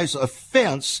FBI's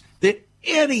offense that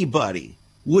anybody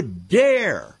would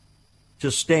dare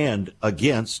to stand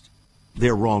against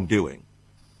their wrongdoing.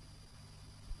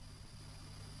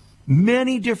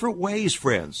 Many different ways,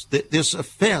 friends, that this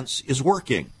offense is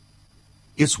working.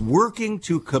 It's working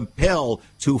to compel,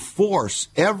 to force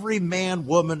every man,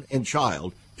 woman, and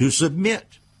child to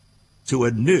submit to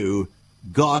a new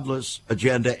godless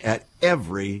agenda at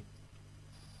every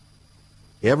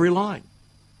line.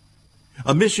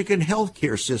 A Michigan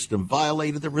healthcare system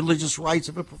violated the religious rights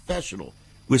of a professional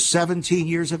with 17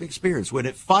 years of experience when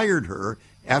it fired her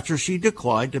after she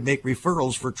declined to make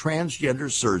referrals for transgender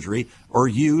surgery or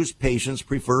use patients'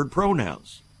 preferred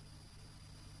pronouns.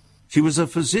 She was a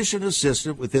physician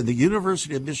assistant within the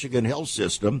University of Michigan health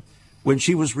system when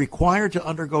she was required to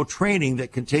undergo training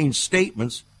that contained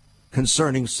statements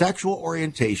concerning sexual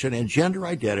orientation and gender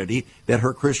identity that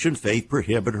her Christian faith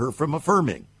prohibited her from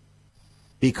affirming.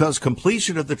 Because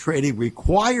completion of the training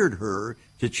required her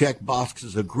to check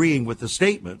boxes agreeing with the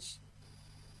statements,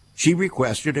 she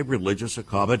requested a religious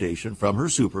accommodation from her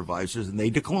supervisors, and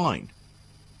they declined.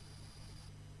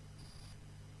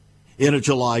 In a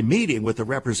July meeting with the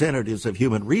representatives of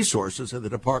Human Resources and the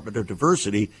Department of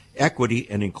Diversity, Equity,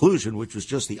 and Inclusion, which was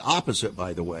just the opposite,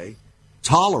 by the way,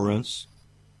 tolerance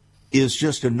is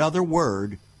just another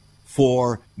word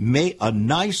for a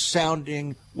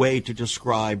nice-sounding way to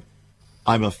describe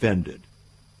I'm offended.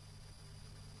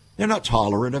 They're not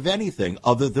tolerant of anything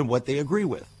other than what they agree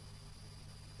with.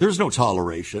 There's no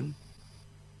toleration.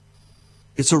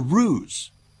 It's a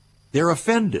ruse. They're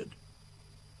offended.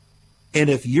 And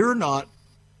if you're not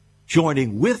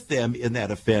joining with them in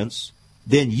that offense,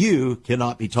 then you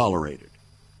cannot be tolerated.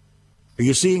 Are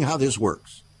you seeing how this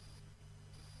works?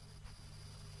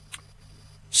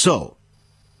 So,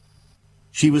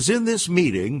 she was in this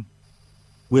meeting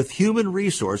with Human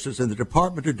Resources and the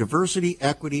Department of Diversity,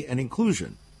 Equity, and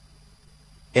Inclusion.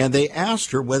 And they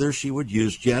asked her whether she would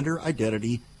use gender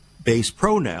identity-based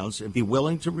pronouns and be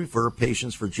willing to refer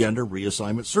patients for gender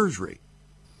reassignment surgery.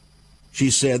 She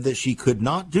said that she could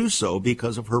not do so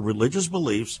because of her religious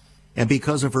beliefs and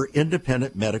because of her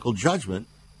independent medical judgment,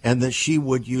 and that she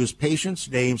would use patients'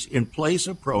 names in place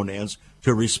of pronouns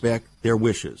to respect their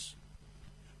wishes.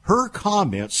 Her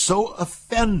comments so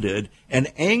offended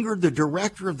and angered the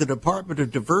director of the Department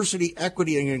of Diversity,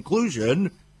 Equity, and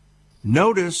Inclusion.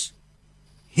 Notice,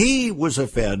 he was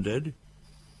offended.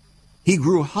 He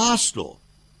grew hostile,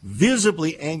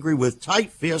 visibly angry with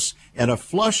tight fists and a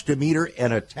flushed demeanor,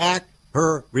 and attacked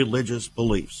her religious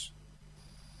beliefs,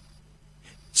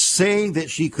 saying that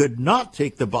she could not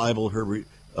take the Bible,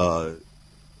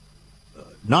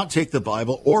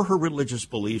 or her religious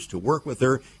beliefs to work with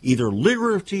her, either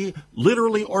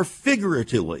literally or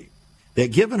figuratively.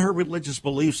 That given her religious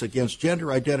beliefs against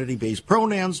gender identity-based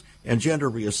pronouns and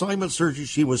gender reassignment surgery,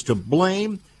 she was to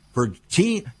blame for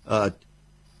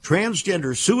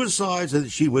transgender suicides, and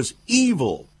that she was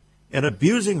evil and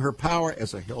abusing her power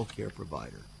as a healthcare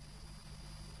provider.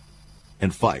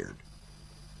 And fired.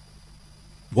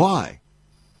 Why?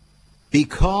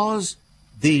 Because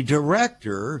the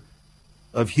director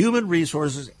of Human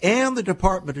Resources and the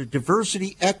Department of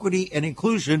Diversity, Equity, and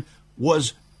Inclusion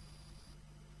was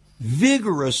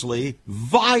vigorously,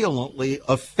 violently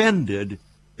offended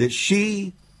that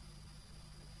she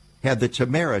had the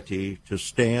temerity to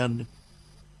stand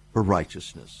for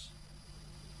righteousness.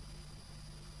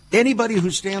 Anybody who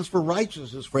stands for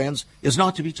righteousness, friends, is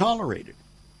not to be tolerated.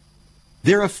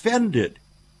 They're offended.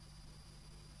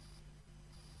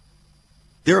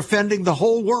 They're offending the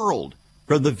whole world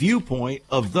from the viewpoint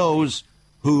of those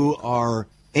who are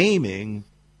aiming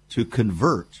to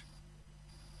convert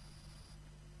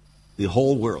the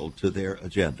whole world to their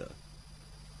agenda.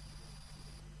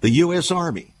 The U.S.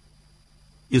 Army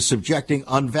is subjecting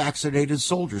unvaccinated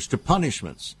soldiers to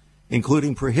punishments,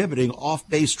 including prohibiting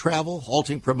off-base travel,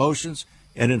 halting promotions,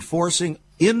 and enforcing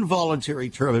involuntary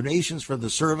terminations from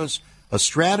the service, a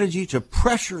strategy to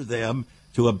pressure them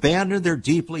to abandon their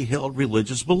deeply held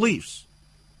religious beliefs.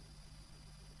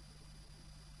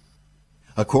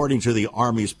 According to the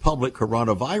Army's public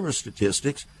coronavirus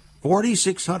statistics,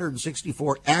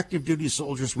 4,664 active duty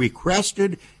soldiers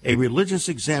requested a religious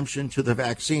exemption to the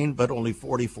vaccine, but only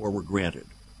 44 were granted.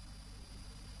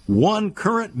 One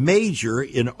current major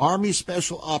in Army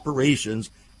Special Operations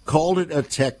called it a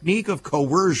technique of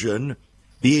coercion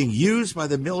being used by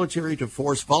the military to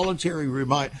force voluntary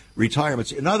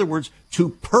retirements. In other words, to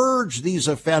purge these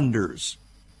offenders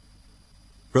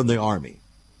from the Army.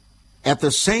 At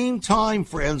the same time,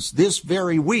 friends, this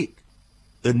very week,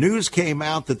 the news came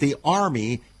out that the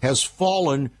Army has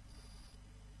fallen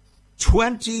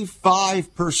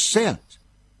 25%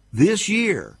 this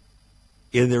year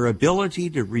in their ability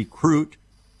to recruit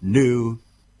new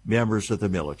members of the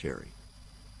military.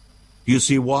 Do you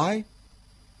see why?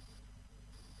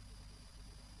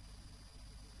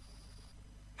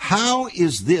 How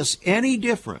is this any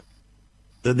different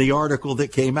than the article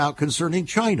that came out concerning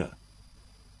China?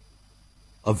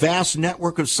 A vast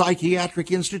network of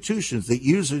psychiatric institutions that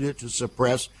use it to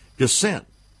suppress dissent.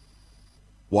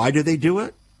 Why do they do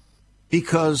it?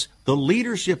 Because the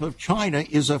leadership of China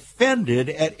is offended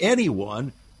at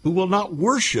anyone who will not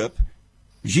worship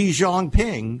Xi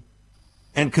Jinping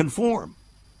and conform.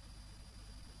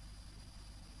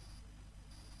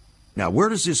 Now, where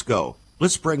does this go?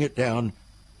 Let's bring it down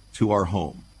to our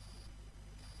home.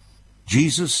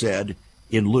 Jesus said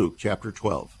in Luke chapter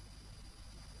 12,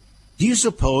 "Do you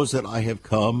suppose that I have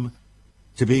come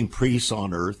to bring peace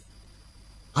on earth?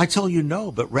 I tell you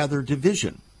no, but rather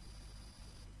division.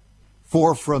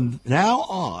 For from now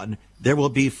on, there will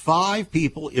be 5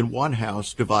 people in one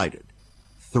house divided,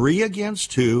 3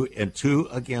 against 2 and 2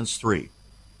 against 3.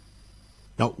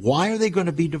 Now, why are they going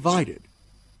to be divided?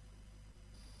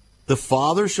 The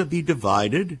father shall be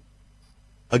divided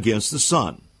against the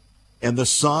son, and the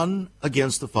son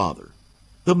against the father,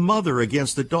 the mother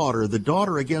against the daughter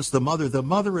against the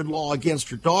mother-in-law against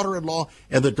her daughter-in-law,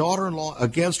 and the daughter-in-law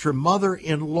against her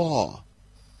mother-in-law.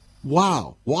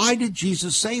 Wow. Why did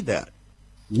Jesus say that?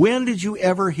 When did you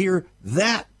ever hear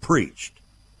that preached?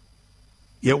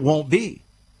 It won't be.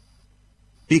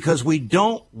 Because we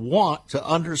don't want to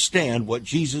understand what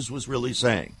Jesus was really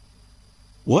saying.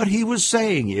 What he was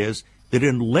saying is that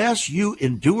unless you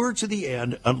endure to the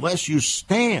end, unless you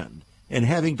stand, and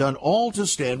having done all to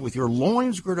stand with your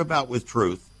loins girt about with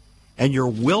truth, and you're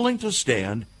willing to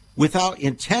stand without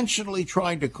intentionally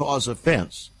trying to cause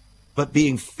offense, but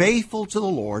being faithful to the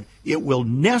Lord, it will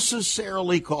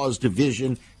necessarily cause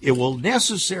division. It will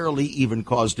necessarily even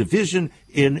cause division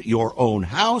in your own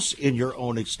house, in your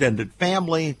own extended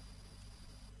family,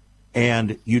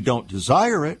 and you don't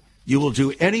desire it. You will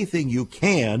do anything you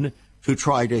can to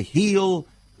try to heal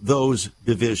those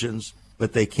divisions,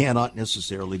 but they cannot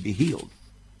necessarily be healed.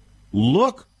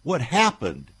 Look what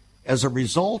happened as a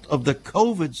result of the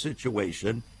COVID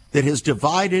situation that has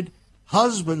divided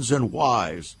husbands and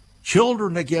wives,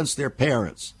 children against their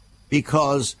parents,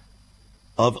 because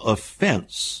of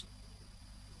offense.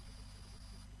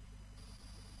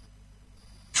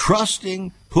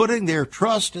 Putting their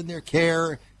trust and their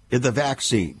care in the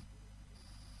vaccine,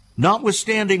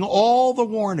 notwithstanding all the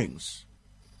warnings.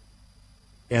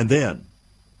 And then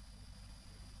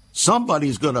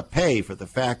somebody's going to pay for the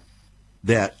fact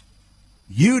that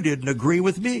you didn't agree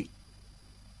with me.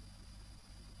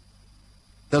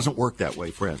 Doesn't work that way,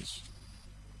 friends.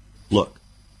 Look,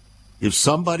 if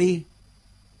somebody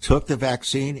took the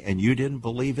vaccine and you didn't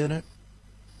believe in it,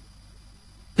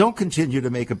 don't continue to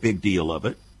make a big deal of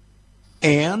it.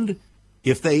 And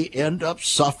if they end up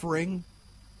suffering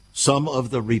some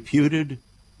of the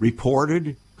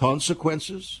reported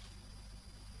consequences,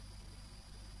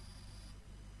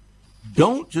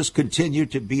 don't just continue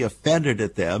to be offended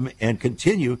at them and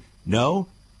continue. No,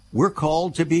 we're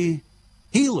called to be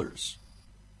healers.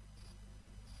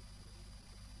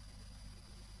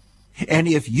 And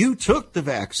if you took the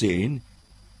vaccine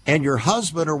and your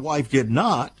husband or wife did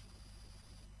not,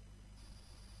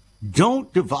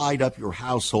 don't divide up your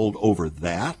household over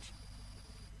that.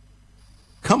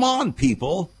 Come on,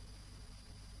 people.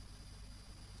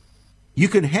 You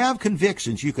can have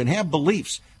convictions, you can have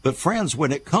beliefs, but friends,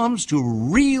 when it comes to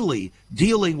really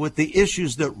dealing with the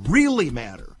issues that really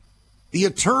matter, the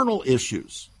eternal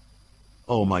issues,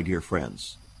 oh, my dear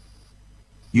friends,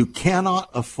 you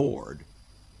cannot afford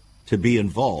to be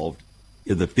involved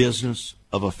in the business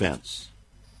of offense.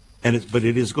 But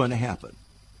it is going to happen.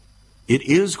 It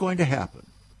is going to happen.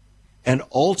 And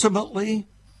ultimately,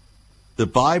 the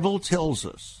Bible tells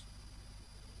us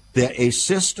that a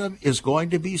system is going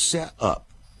to be set up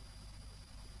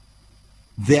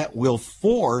that will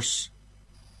force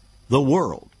the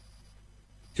world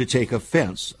to take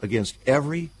offense against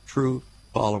every true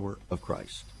follower of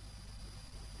Christ.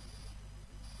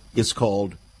 It's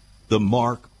called the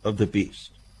mark of the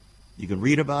beast. You can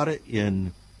read about it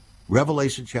in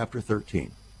Revelation chapter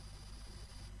 13.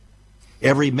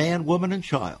 Every man, woman, and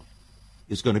child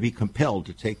is going to be compelled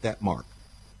to take that mark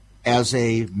as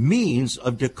a means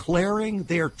of declaring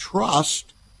their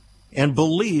trust and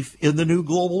belief in the new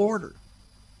global order,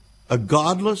 a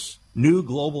godless new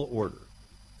global order.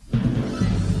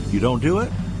 You don't do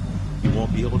it, you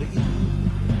won't be able to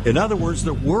eat. In other words,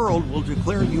 the world will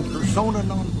declare you persona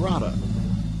non grata.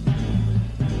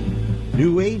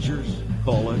 New Agers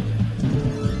call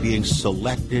it being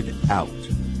selected out.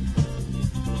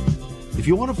 If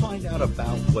you want to find out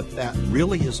about what that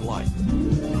really is like,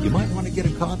 you might want to get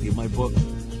a copy of my book,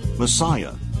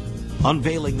 Messiah,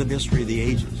 Unveiling the Mystery of the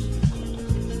Ages,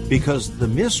 because the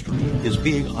mystery is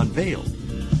being unveiled.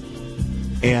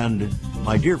 And,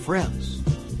 my dear friends,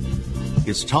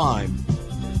 it's time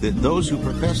that those who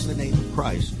profess the name of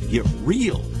Christ get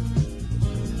real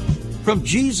from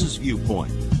Jesus'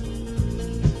 viewpoint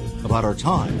about our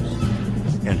times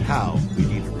and how we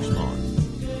need to respond.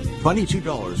 $22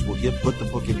 will put the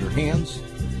book in your hands.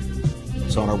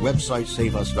 It's on our website,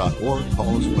 saveus.org.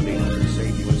 Call us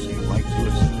 1-800-SAVE-USA, write to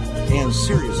us, and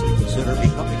seriously consider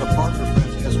becoming a partner,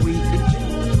 friends, as we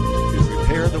continue to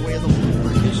prepare the way of the Lord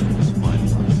for history's final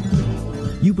time.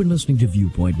 You've been listening to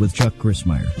Viewpoint with Chuck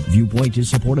Crismier. Viewpoint is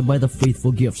supported by the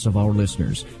faithful gifts of our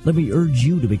listeners. Let me urge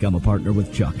you to become a partner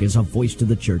with Chuck as a voice to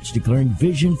the church declaring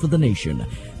vision for the nation.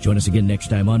 Join us again next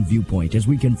time on Viewpoint as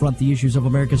we confront the issues of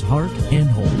America's heart and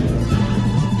home.